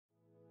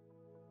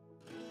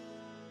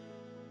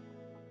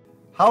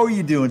How are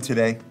you doing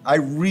today? I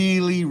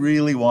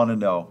really want to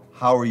know,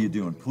 how are you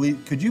doing?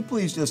 Could you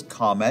please just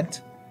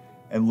comment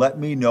and let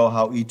me know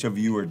how each of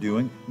you are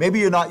doing? Maybe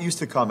you're not used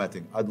to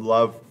commenting. I'd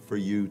love for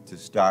you to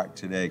start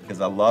today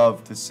because I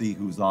love to see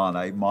who's on.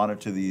 I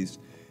monitor these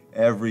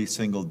every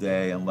single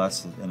day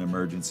unless an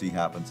emergency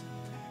happens.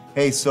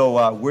 Hey,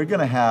 so we're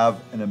going to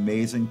have an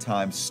amazing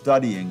time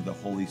studying the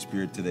Holy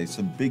Spirit today.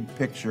 Some big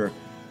picture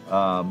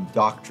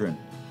doctrine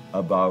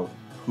about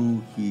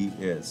who He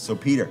is. So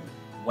Peter.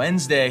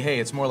 Wednesday, hey,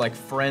 it's more like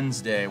Friends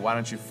Day. Why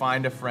don't you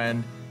find a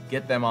friend,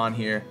 get them on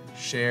here,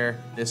 share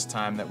this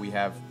time that we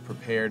have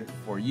prepared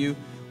for you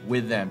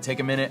with them. Take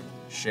a minute,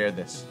 share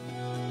this.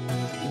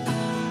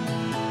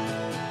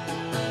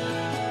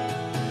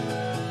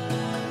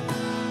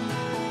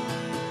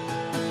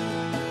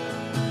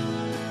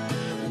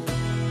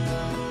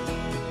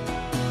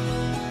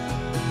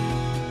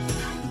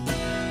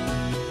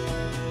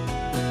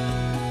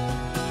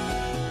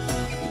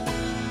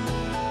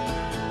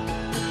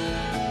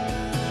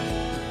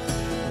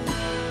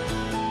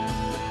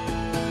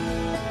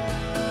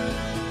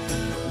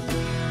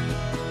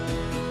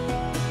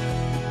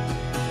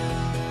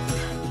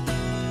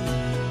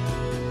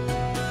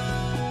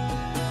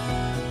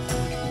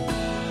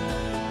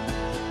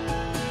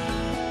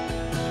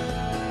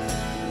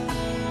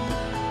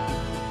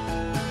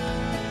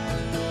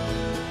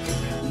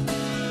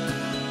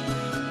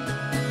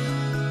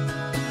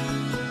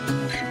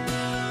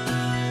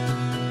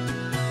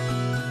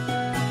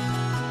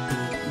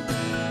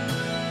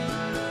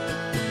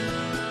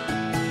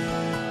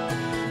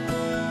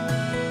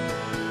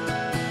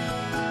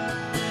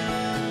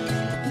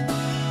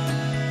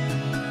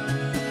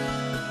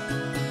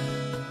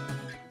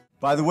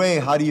 By the way,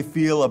 how do you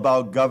feel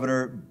about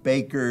Governor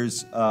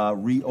Baker's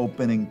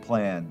reopening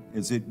plan?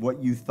 Is it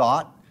what you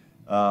thought?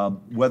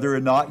 Whether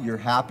or not you're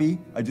happy,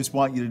 I just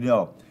want you to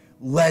know,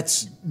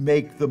 let's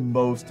make the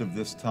most of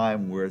this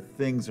time where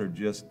things are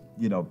just,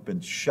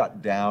 been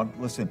shut down.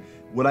 Listen,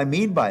 what I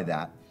mean by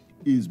that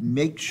is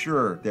make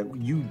sure that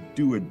you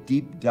do a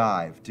deep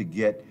dive to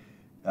get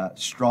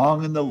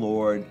strong in the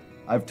Lord.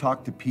 I've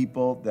talked to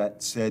people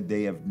that said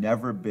they have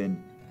never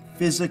been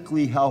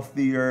physically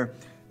healthier.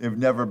 They've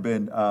never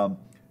been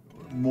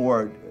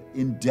more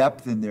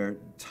in-depth in their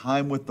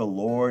time with the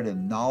Lord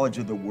and knowledge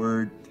of the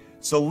Word.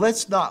 So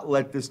let's not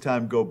let this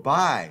time go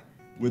by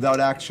without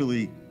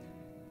actually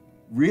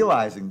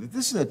realizing that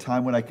this is a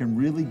time when I can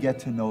really get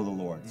to know the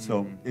Lord.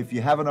 So if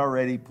you haven't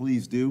already,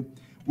 please do.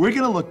 We're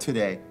going to look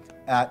today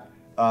at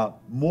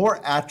more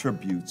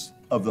attributes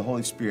of the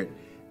Holy Spirit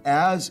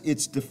as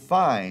it's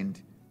defined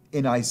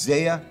in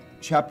Isaiah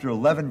chapter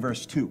 11,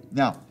 verse 2.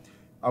 Now,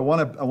 I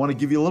want to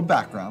give you a little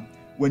background.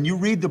 When you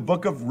read the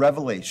book of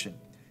Revelation,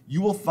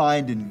 you will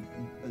find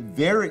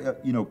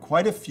in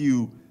quite a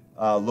few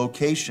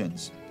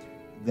locations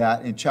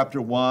that in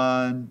chapter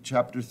 1,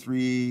 chapter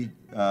 3,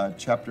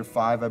 chapter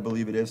 5, I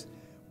believe it is,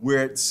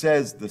 where it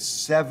says the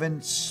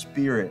 7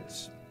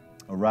 spirits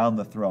around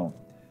the throne.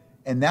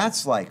 And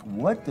that's like,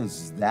 what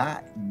does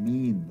that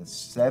mean, the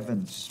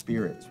 7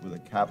 spirits, with a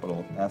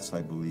capital S,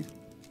 I believe?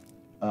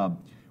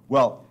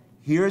 Well,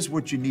 here's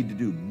what you need to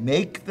do.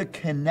 Make the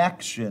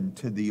connection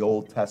to the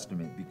Old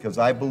Testament, because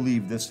I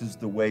believe this is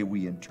the way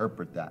we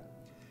interpret that.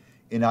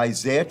 In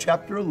Isaiah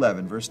chapter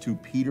 11, verse 2,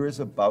 Peter is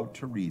about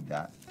to read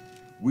that.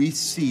 We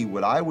see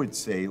what I would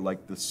say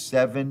like the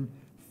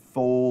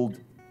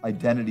 7-fold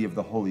identity of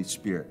the Holy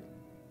Spirit,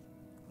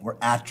 or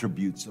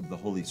attributes of the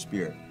Holy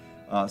Spirit.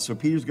 So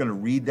Peter's going to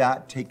read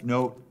that. Take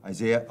note,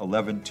 Isaiah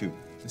 11, 2.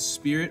 The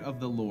Spirit of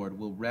the Lord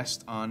will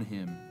rest on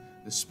him,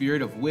 the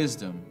Spirit of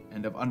wisdom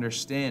and of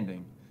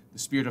understanding, the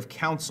Spirit of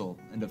counsel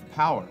and of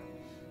power,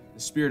 the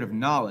Spirit of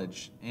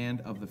knowledge and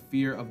of the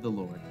fear of the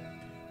Lord.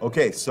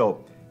 Okay,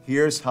 so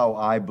here's how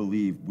I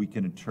believe we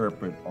can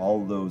interpret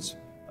all those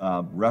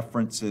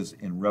references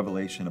in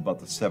Revelation about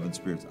the 7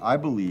 spirits. I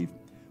believe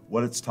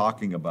what it's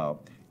talking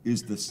about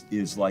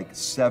is like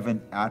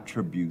 7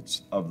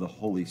 attributes of the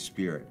Holy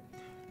Spirit.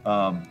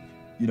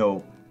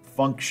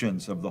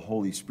 Functions of the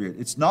Holy Spirit.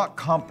 It's not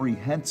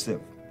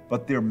comprehensive,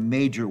 but they're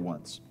major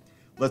ones.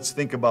 Let's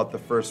think about the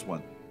first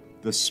one.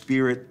 The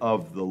Spirit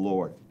of the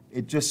Lord.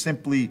 It just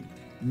simply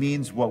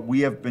means what we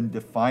have been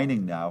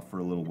defining now for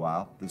a little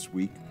while this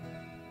week.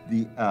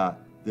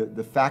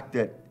 The fact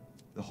that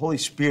the Holy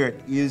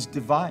Spirit is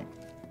divine.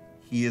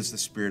 He is the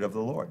Spirit of the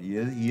Lord.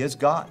 He is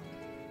God.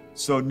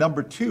 So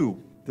number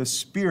 2, the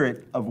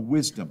Spirit of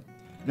wisdom.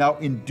 Now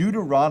in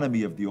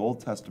Deuteronomy of the Old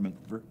Testament,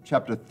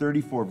 chapter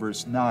 34,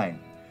 verse 9,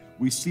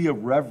 we see a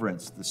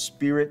reverence, the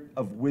Spirit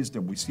of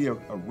wisdom. We see a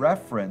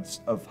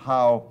reference of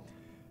how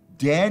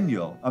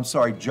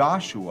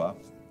Joshua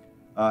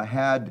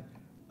had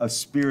a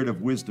spirit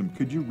of wisdom.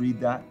 Could you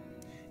read that?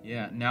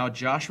 Yeah. Now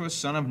Joshua,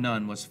 son of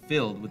Nun, was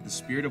filled with the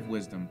spirit of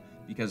wisdom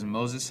because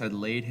Moses had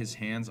laid his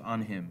hands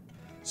on him.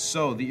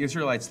 So the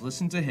Israelites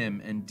listened to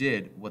him and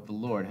did what the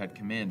Lord had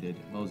commanded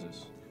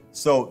Moses.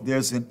 So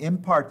there's an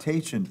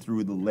impartation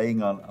through the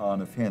laying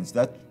on of hands.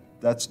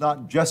 That's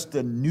not just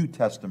a New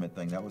Testament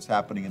thing. That was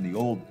happening in the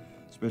Old,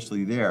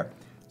 especially there.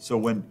 So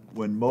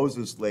when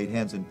Moses laid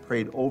hands and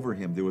prayed over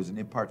him, there was an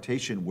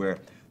impartation where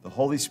the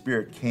Holy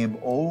Spirit came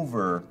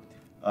over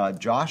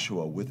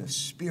Joshua with a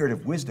spirit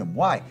of wisdom.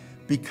 Why?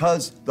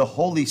 Because the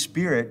Holy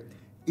Spirit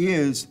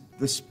is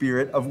the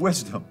spirit of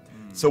wisdom.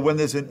 So when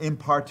there's an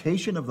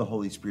impartation of the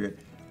Holy Spirit,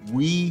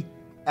 we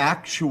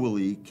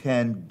actually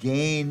can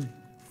gain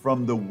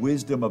from the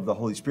wisdom of the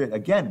Holy Spirit.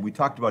 Again, we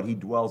talked about He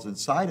dwells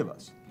inside of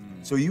us.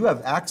 So you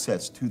have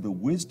access to the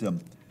wisdom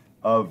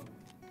of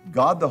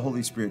God the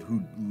Holy Spirit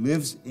who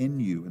lives in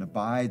you and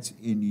abides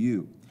in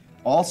you.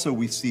 Also,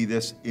 we see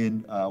this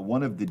in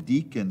one of the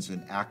deacons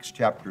in Acts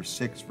chapter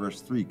 6,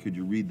 verse 3. Could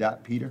you read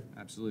that, Peter?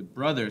 Absolutely.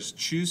 Brothers,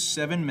 choose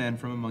 7 men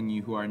from among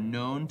you who are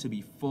known to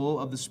be full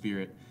of the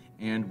Spirit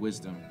and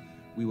wisdom.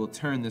 We will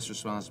turn this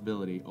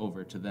responsibility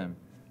over to them.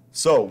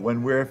 So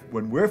when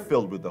we're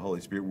filled with the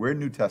Holy Spirit, we're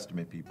New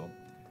Testament people.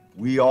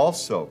 We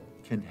also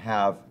can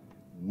have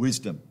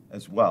wisdom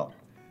as well.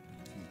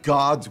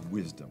 God's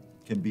wisdom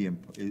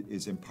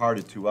is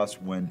imparted to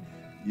us when,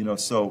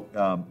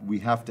 we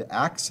have to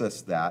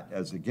access that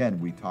as,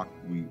 again,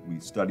 we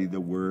study the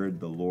Word,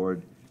 the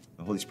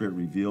Holy Spirit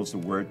reveals the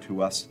Word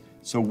to us.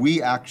 So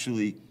we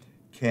actually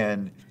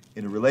can,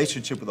 in a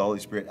relationship with the Holy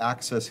Spirit,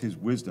 access His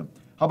wisdom.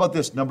 How about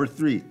this? Number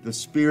 3, the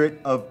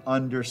spirit of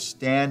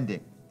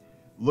understanding.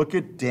 Look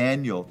at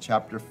Daniel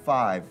chapter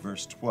 5,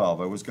 verse 12.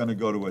 I was going to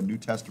go to a New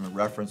Testament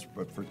reference,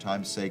 but for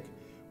time's sake,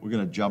 we're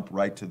going to jump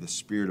right to the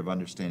spirit of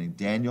understanding.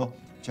 Daniel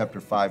chapter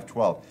 5,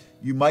 12.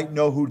 You might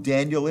know who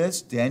Daniel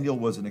is. Daniel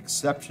was an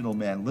exceptional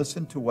man.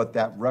 Listen to what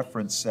that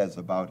reference says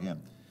about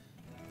him.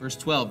 Verse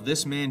 12,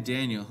 this man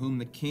Daniel, whom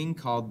the king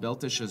called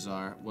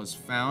Belteshazzar, was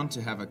found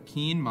to have a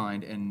keen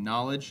mind and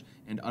knowledge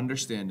and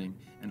understanding,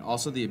 and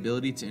also the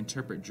ability to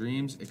interpret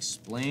dreams,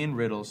 explain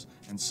riddles,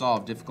 and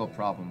solve difficult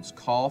problems.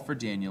 Call for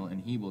Daniel,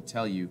 and he will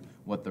tell you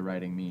what the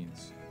writing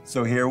means.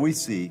 So here we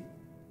see,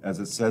 as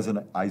it says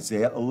in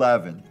Isaiah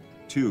 11,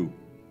 2,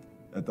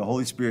 that the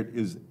Holy Spirit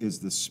is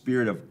the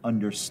spirit of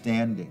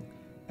understanding.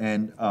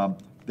 And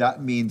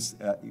that means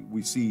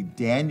we see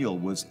Daniel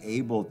was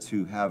able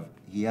to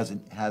has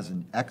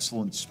an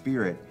excellent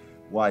spirit.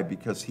 Why?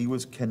 Because he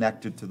was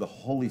connected to the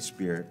Holy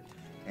Spirit,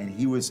 and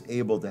he was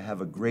able to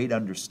have a great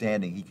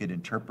understanding. He could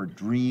interpret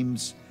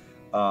dreams.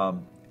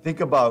 Think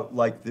about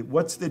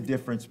what's the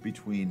difference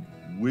between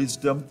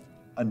wisdom,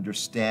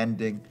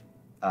 understanding,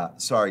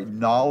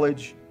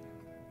 knowledge,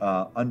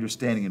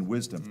 understanding, and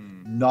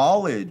wisdom.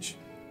 Knowledge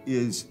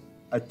is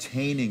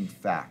attaining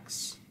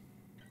facts.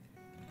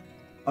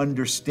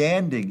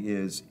 Understanding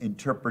is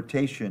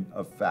interpretation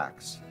of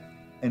facts.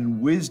 And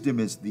wisdom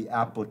is the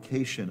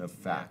application of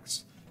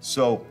facts.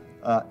 So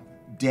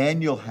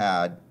Daniel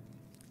had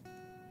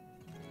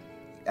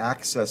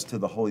access to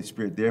the Holy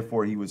Spirit.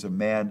 Therefore, he was a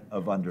man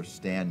of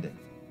understanding,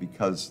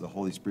 because the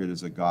Holy Spirit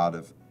is a God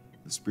of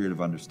the spirit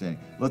of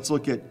understanding. Let's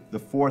look at the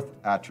 4th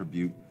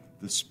attribute,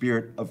 the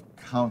spirit of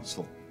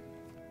counsel.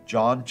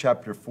 John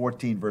chapter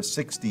 14, verse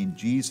 16,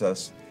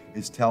 Jesus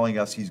is telling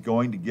us He's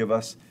going to give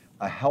us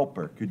a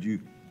helper. Could you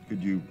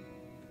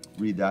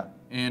read that?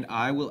 And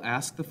I will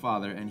ask the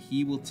Father, and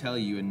He will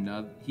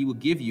He will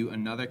give you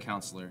another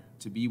counselor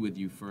to be with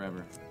you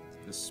forever,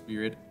 the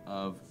Spirit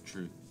of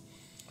truth.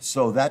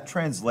 So that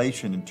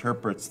translation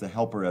interprets the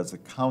helper as a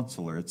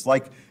counselor. It's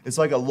like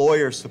a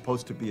lawyer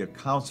supposed to be a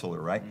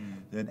counselor, right?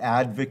 An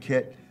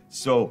advocate.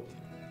 So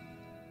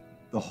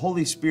the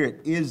Holy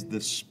Spirit is the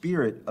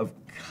spirit of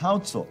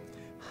counsel.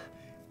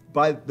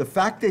 By the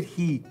fact that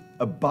He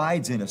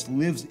abides in us,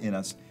 lives in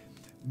us,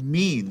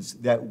 means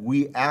that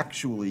we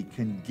actually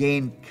can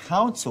gain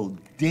counsel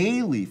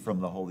daily from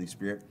the Holy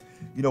Spirit.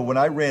 When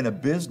I ran a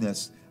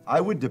business, I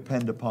would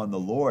depend upon the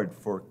Lord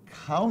for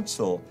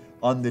counsel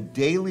on the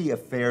daily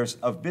affairs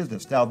of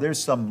business. Now,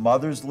 there's some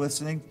mothers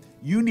listening.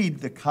 You need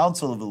the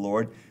counsel of the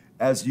Lord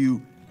as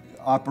you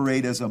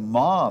operate as a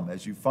mom,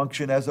 as you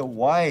function as a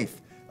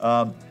wife.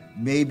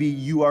 Maybe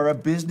you are a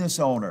business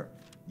owner.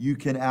 You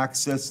can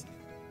access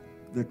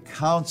the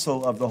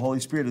counsel of the Holy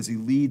Spirit as He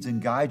leads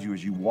and guides you,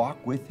 as you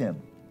walk with Him.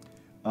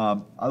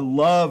 I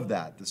love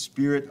that, the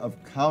spirit of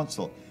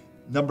counsel.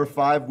 Number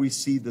 5, we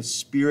see the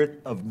spirit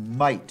of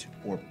might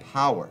or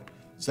power.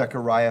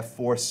 Zechariah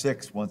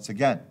 4:6, once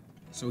again.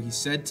 So he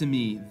said to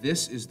me,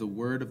 this is the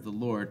word of the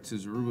Lord to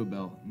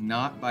Zerubbabel,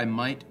 not by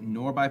might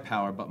nor by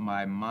power, but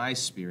by my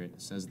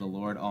spirit, says the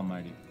Lord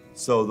Almighty.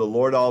 So the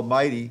Lord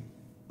Almighty,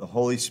 the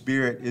Holy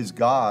Spirit, is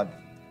God.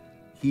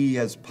 He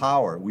has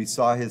power. We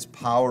saw His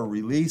power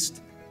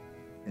released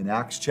in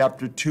Acts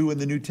chapter 2 in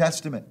the New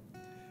Testament.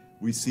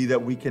 We see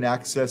that we can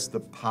access the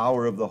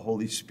power of the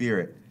Holy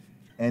Spirit.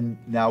 And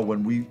now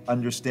when we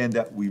understand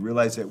that, we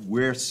realize that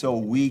we're so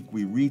weak,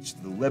 we reach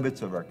the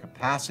limits of our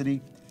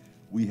capacity.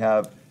 We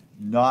have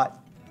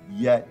not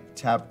yet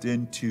tapped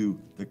into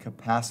the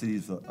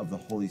capacities of the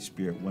Holy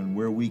Spirit. When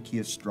we're weak, He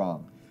is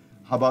strong.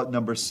 How about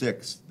number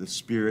 6, the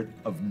spirit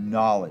of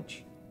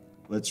knowledge?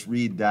 Let's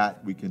read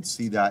that. We can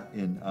see that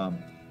in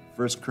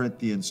 1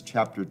 Corinthians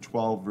chapter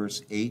 12,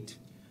 verse 8.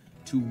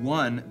 To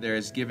one there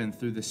is given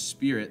through the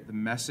Spirit the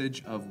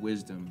message of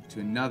wisdom, to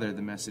another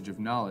the message of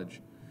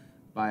knowledge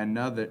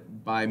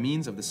by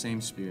means of the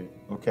same Spirit.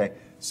 Okay,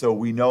 so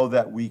we know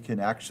that we can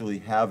actually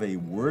have a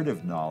word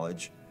of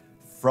knowledge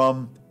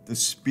from the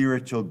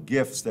spiritual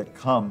gifts that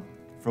come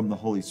from the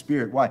Holy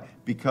Spirit. Why?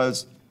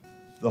 Because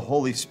the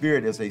Holy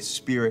Spirit is a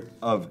spirit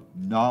of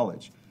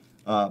knowledge.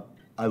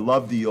 I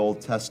love the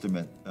Old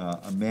Testament.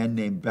 A man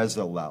named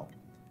Bezalel.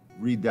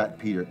 Read that,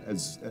 Peter.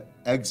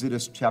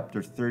 Exodus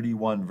chapter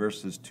 31,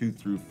 verses 2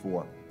 through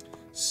 4.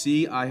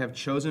 See, I have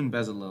chosen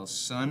Bezalel,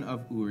 son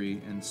of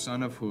Uri and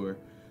son of Hur,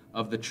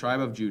 of the tribe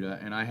of Judah,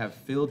 and I have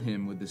filled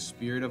him with the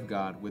Spirit of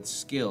God, with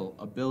skill,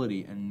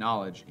 ability, and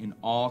knowledge in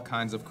all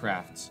kinds of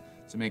crafts,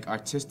 to make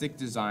artistic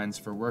designs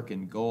for work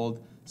in gold,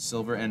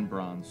 silver, and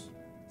bronze.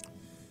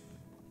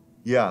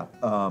 Yeah,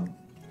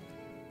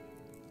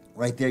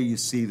 right there you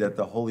see that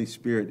the Holy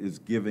Spirit is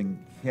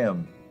giving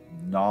him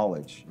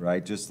knowledge,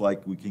 right? Just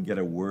like we can get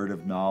a word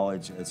of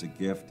knowledge as a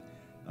gift.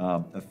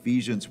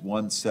 Ephesians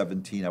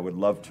 1:17, I would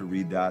love to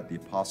read that. The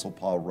Apostle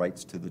Paul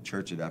writes to the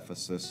church at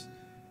Ephesus.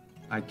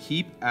 I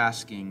keep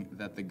asking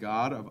that the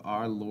God of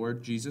our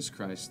Lord Jesus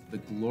Christ, the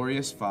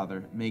glorious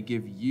Father, may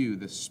give you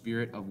the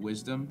spirit of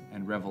wisdom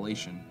and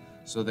revelation,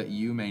 so that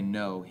you may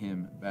know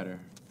him better.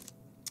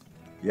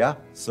 Yeah,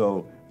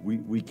 so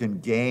we can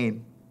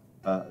gain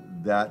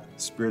that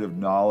spirit of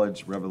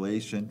knowledge,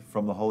 revelation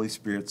from the Holy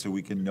Spirit so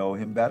we can know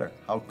him better.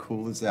 How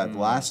cool is that?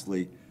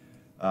 Lastly,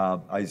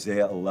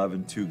 Isaiah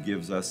 11:2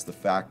 gives us the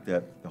fact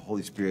that the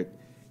Holy Spirit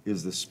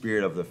is the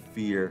spirit of the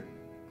fear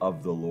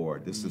of the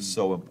Lord. This is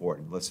so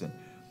important. Listen,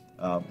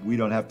 we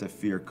don't have to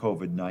fear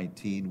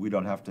COVID-19. We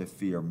don't have to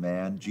fear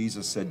man.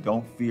 Jesus said,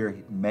 don't fear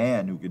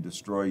man who can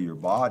destroy your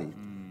body,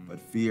 but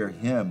fear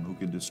him who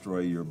can destroy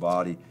your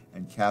body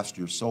and cast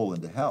your soul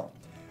into hell.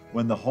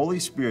 When the Holy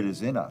Spirit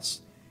is in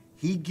us,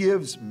 he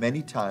gives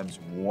many times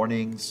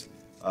warnings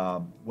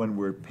when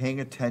we're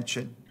paying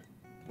attention,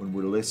 when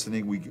we're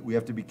listening. We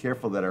have to be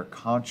careful that our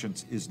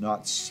conscience is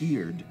not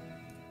seared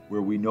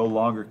where we no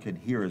longer can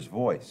hear his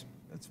voice.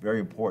 That's very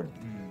important.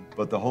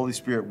 But the Holy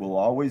Spirit will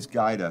always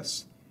guide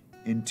us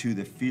into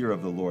the fear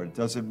of the Lord. It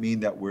doesn't mean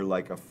that we're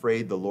like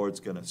afraid the Lord's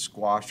going to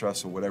squash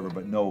us or whatever,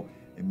 but no,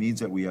 it means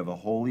that we have a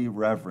holy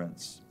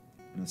reverence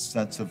and a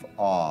sense of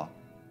awe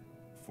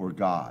for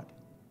God.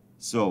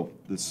 So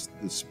the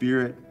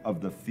spirit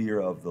of the fear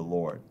of the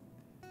Lord.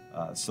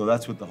 So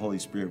that's what the Holy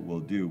Spirit will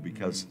do,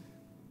 because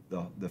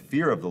the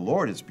fear of the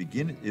Lord is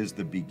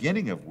the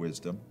beginning of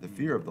wisdom. The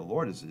fear of the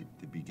Lord is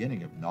the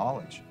beginning of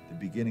knowledge, the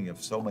beginning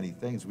of so many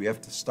things. We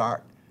have to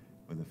start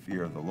with the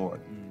fear of the Lord.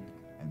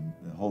 And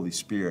the Holy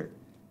Spirit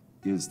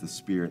is the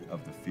spirit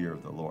of the fear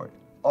of the Lord.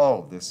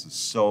 Oh, this is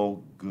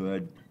so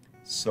good,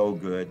 so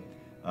good.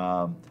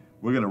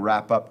 We're going to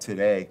wrap up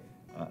today.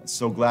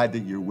 So glad that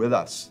you're with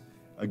us.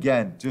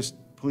 Again, just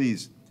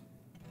please,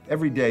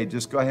 every day,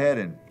 just go ahead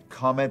and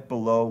comment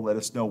below. Let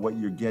us know what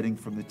you're getting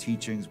from the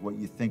teachings, what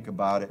you think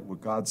about it,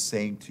 what God's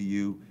saying to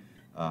you.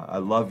 I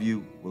love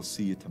you. We'll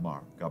see you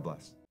tomorrow. God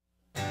bless.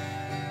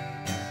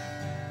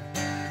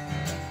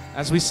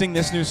 As we sing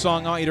this new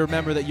song, I want you to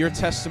remember that your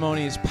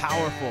testimony is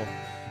powerful.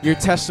 Your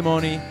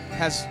testimony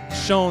has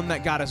shown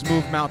that God has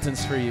moved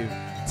mountains for you.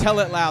 Tell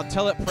it loud,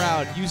 tell it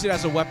proud. Use it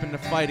as a weapon to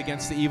fight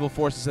against the evil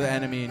forces of the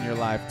enemy in your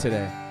life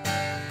today.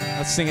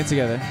 Let's sing it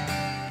together.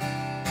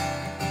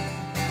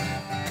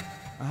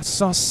 I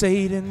saw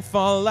Satan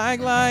fall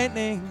like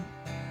lightning.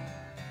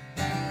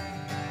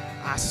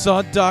 I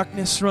saw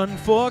darkness run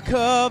for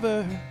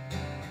cover.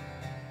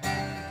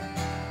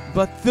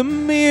 But the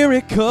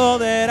miracle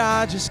that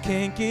I just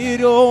can't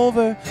get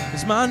over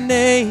is my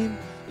name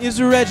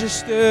is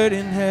registered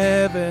in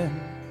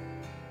heaven.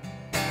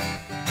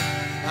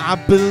 I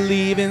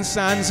believe in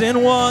signs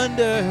and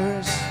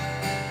wonders.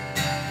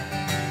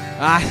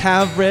 I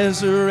have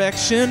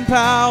resurrection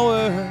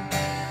power.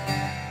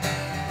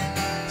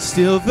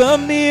 Still the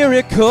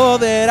miracle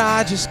that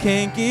I just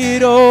can't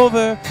get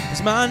over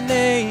is my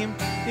name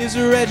is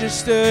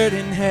registered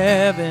in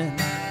heaven.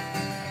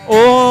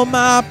 All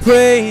my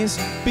praise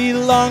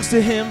belongs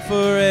to him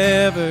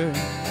forever.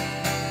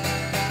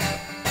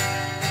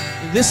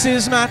 This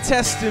is my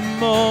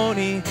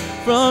testimony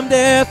from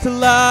death to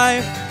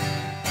life,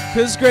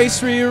 'cause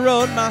grace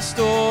rewrote my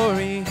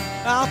story.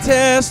 I'll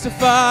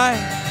testify,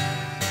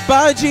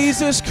 by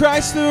Jesus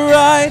Christ the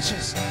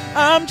righteous,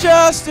 I'm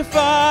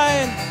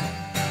justified.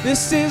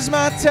 This is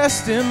my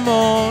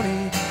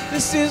testimony.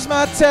 This is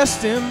my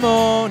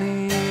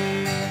testimony.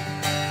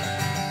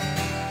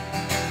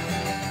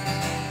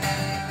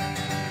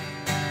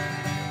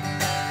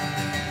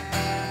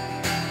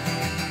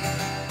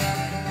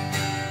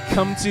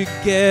 Come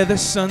together,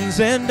 sons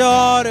and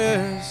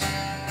daughters,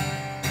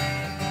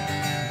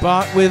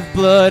 bought with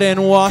blood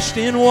and washed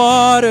in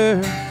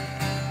water.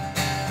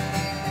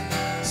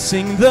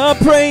 Sing the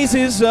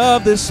praises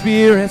of the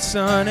Spirit,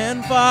 Son,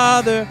 and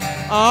Father.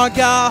 Our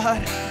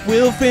God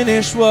will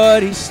finish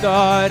what he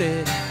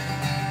started.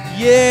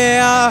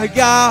 Yeah, our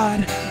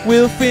God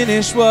will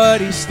finish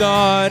what he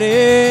started.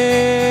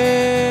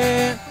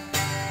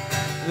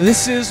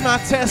 This is my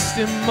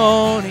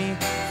testimony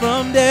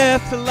from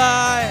death to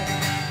life,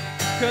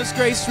 'cause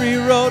grace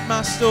rewrote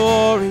my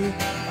story.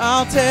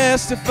 I'll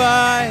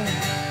testify.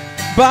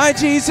 By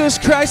Jesus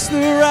Christ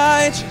the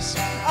righteous,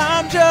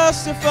 I'm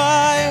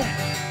justified.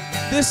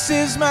 This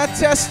is my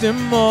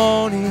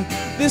testimony.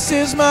 This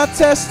is my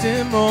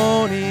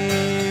testimony.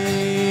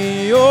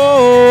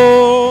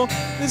 Oh,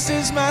 this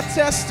is my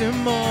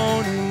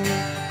testimony.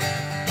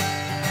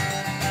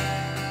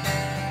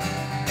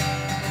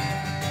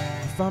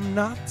 If I'm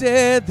not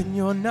dead, then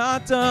you're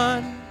not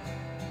done.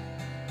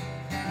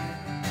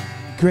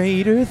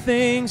 Greater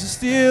things are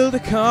still to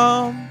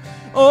come.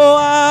 Oh,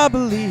 I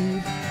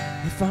believe.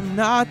 If I'm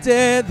not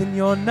dead, then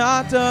you're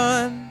not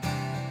done.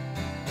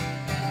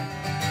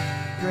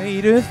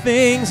 Greater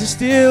things are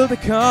still to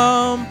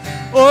come.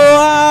 Oh,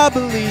 I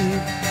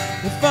believe.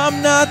 If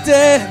I'm not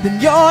dead, then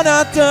you're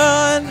not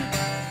done.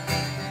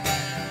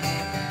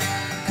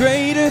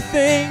 Greater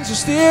things are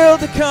still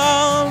to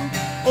come.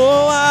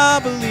 Oh, I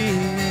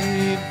believe.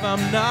 If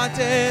I'm not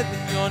dead,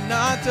 then you're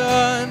not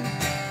done.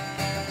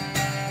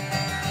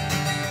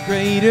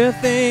 Greater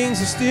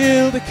things are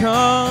still to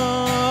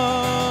come.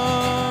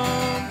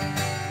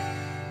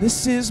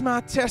 This is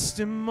my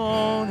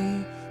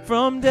testimony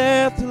from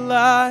death to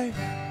life.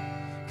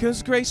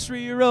 'Cause grace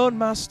rewrote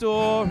my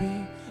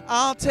story.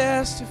 I'll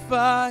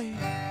testify.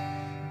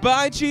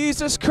 By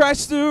Jesus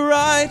Christ the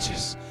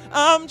righteous,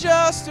 I'm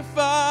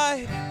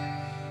justified.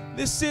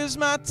 This is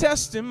my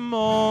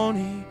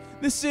testimony.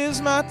 This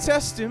is my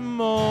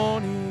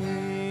testimony.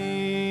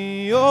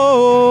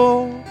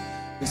 Oh,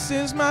 this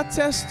is my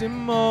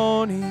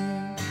testimony.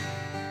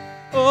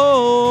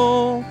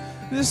 Oh,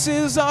 this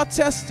is our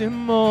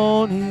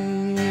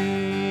testimony.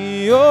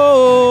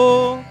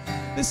 Oh,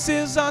 this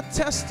is our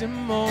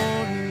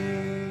testimony.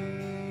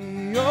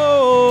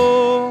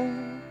 Oh.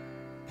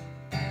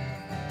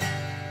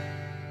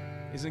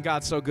 Isn't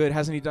God so good?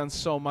 Hasn't He done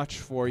so much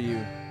for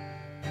you?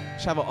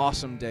 Just have an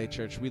awesome day,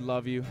 church. We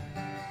love you.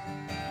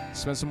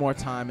 Spend some more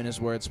time in His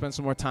Word. Spend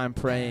some more time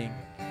praying.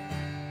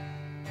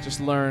 Just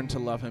learn to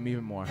love Him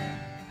even more.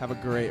 Have a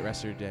great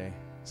rest of your day.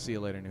 See you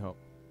later, New Hope.